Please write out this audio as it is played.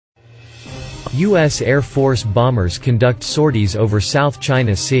U.S. Air Force bombers conduct sorties over South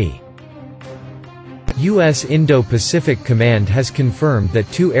China Sea. U.S. Indo-Pacific Command has confirmed that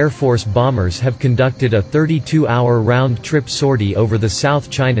 2 Air Force bombers have conducted a 32-hour round-trip sortie over the South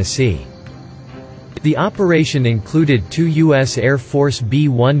China Sea. The operation included 2 U.S. Air Force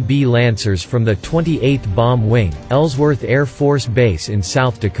B-1B Lancers from the 28th Bomb Wing, Ellsworth Air Force Base in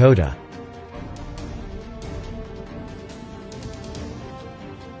South Dakota.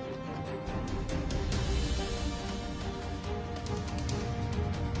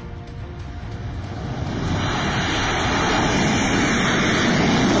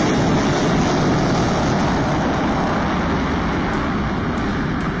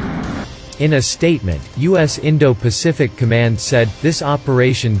 In a statement, U.S. Indo-Pacific Command said, "This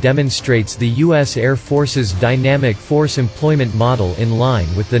operation demonstrates the U.S. Air Force's dynamic force employment model in line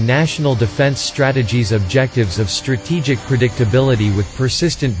with the National Defense Strategy's objectives of strategic predictability with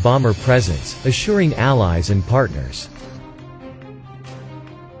persistent bomber presence, assuring allies and partners."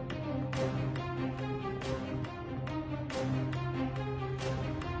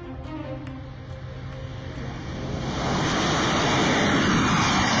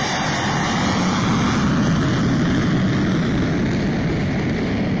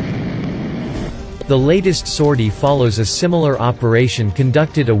 The latest sortie follows a similar operation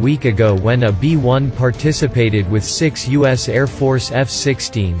conducted a week ago when a B-1 participated with 6 U.S. Air Force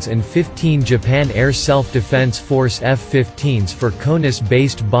F-16s and 15 Japan Air Self-Defense Force F-15s for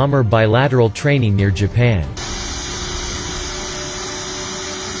CONUS-based bomber bilateral training near Japan.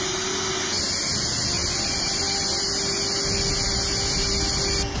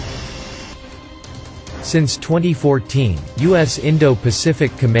 Since 2014, U.S.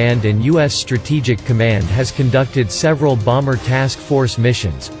 Indo-Pacific Command and U.S. Strategic Command has conducted several Bomber Task Force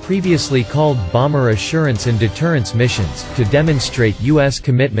missions, previously called Bomber Assurance and Deterrence missions, to demonstrate U.S.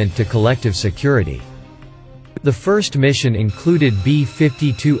 commitment to collective security. The first mission included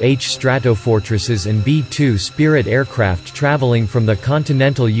B-52H Stratofortresses and B-2 Spirit aircraft traveling from the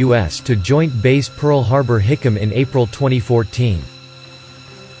continental U.S. to Joint Base Pearl Harbor-Hickam in April 2014.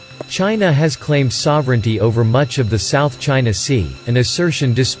 China has claimed sovereignty over much of the South China Sea, an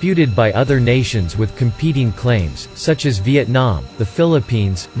assertion disputed by other nations with competing claims, such as Vietnam, the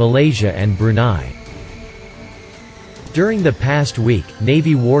Philippines, Malaysia and Brunei. During the past week,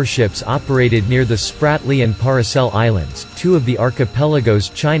 Navy warships operated near the Spratly and Paracel Islands, 2 of the archipelagos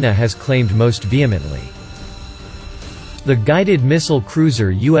China has claimed most vehemently. The guided missile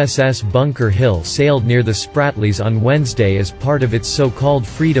cruiser USS Bunker Hill sailed near the Spratlys on Wednesday as part of its so-called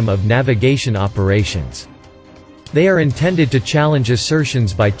freedom of navigation operations. They are intended to challenge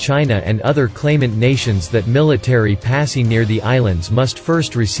assertions by China and other claimant nations that military passing near the islands must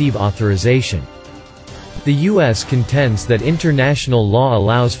first receive authorization. The U.S. contends that international law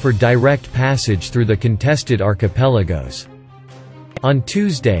allows for direct passage through the contested archipelagos. On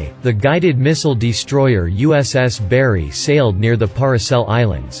Tuesday, the guided missile destroyer USS Barry sailed near the Paracel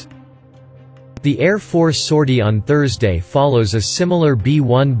Islands. The Air Force sortie on Thursday follows a similar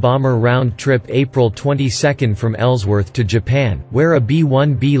B-1 bomber round trip April 22 from Ellsworth to Japan, where a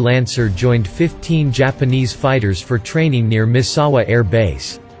B-1B Lancer joined 15 Japanese fighters for training near Misawa Air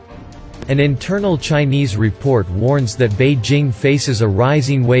Base. An internal Chinese report warns that Beijing faces a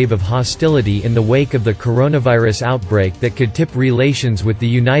rising wave of hostility in the wake of the coronavirus outbreak that could tip relations with the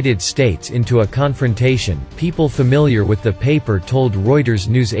United States into a confrontation, people familiar with the paper told Reuters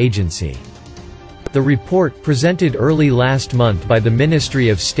news agency. The report, presented early last month by the Ministry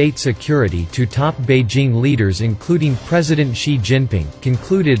of State Security to top Beijing leaders including President Xi Jinping,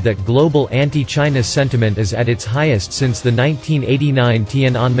 concluded that global anti-China sentiment is at its highest since the 1989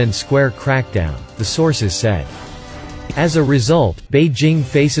 Tiananmen Square crackdown, the sources said. As a result, Beijing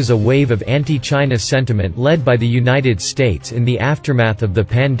faces a wave of anti-China sentiment led by the United States in the aftermath of the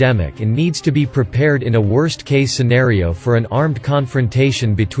pandemic and needs to be prepared in a worst-case scenario for an armed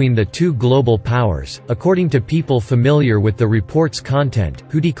confrontation between the 2 global powers, according to people familiar with the report's content,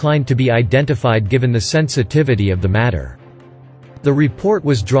 who declined to be identified given the sensitivity of the matter. The report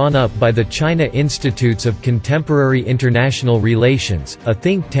was drawn up by the China Institutes of Contemporary International Relations, a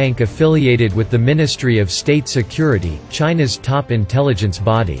think tank affiliated with the Ministry of State Security, China's top intelligence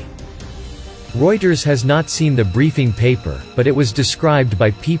body. Reuters has not seen the briefing paper, but it was described by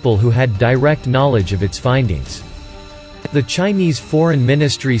people who had direct knowledge of its findings. The Chinese Foreign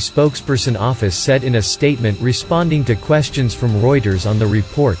Ministry spokesperson office said in a statement responding to questions from Reuters on the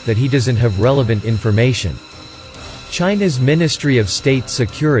report that he doesn't have relevant information. China's Ministry of State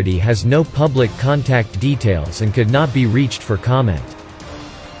Security has no public contact details and could not be reached for comment.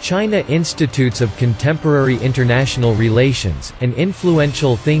 China Institutes of Contemporary International Relations, an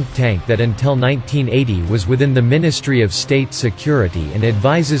influential think tank that until 1980 was within the Ministry of State Security and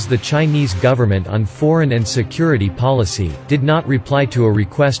advises the Chinese government on foreign and security policy, did not reply to a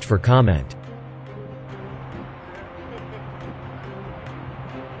request for comment.